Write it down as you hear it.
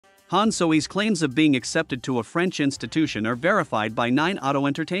Han So Hee's claims of being accepted to a French institution are verified by 9 Auto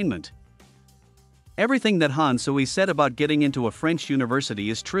Entertainment. Everything that Han So Hee said about getting into a French university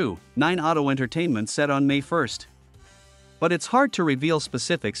is true, 9 Auto Entertainment said on May 1st. But it's hard to reveal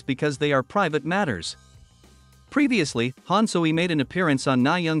specifics because they are private matters. Previously, Han So Hee made an appearance on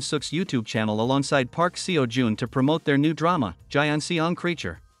Na Young-suk's YouTube channel alongside Park Seo Jun to promote their new drama, Gyeongseong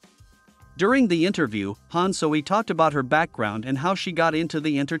Creature. During the interview, Han So Hee talked about her background and how she got into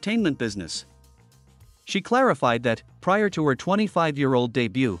the entertainment business. She clarified that, prior to her 25-year-old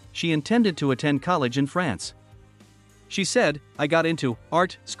debut, she intended to attend college in France. She said, "I got into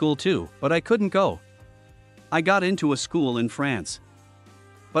art school too, but I couldn't go. I got into a school in France.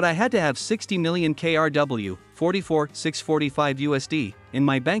 But I had to have 60 million KRW, 44,645 USD, in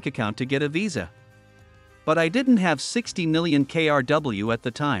my bank account to get a visa. But I didn't have 60 million KRW at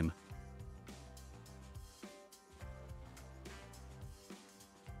the time.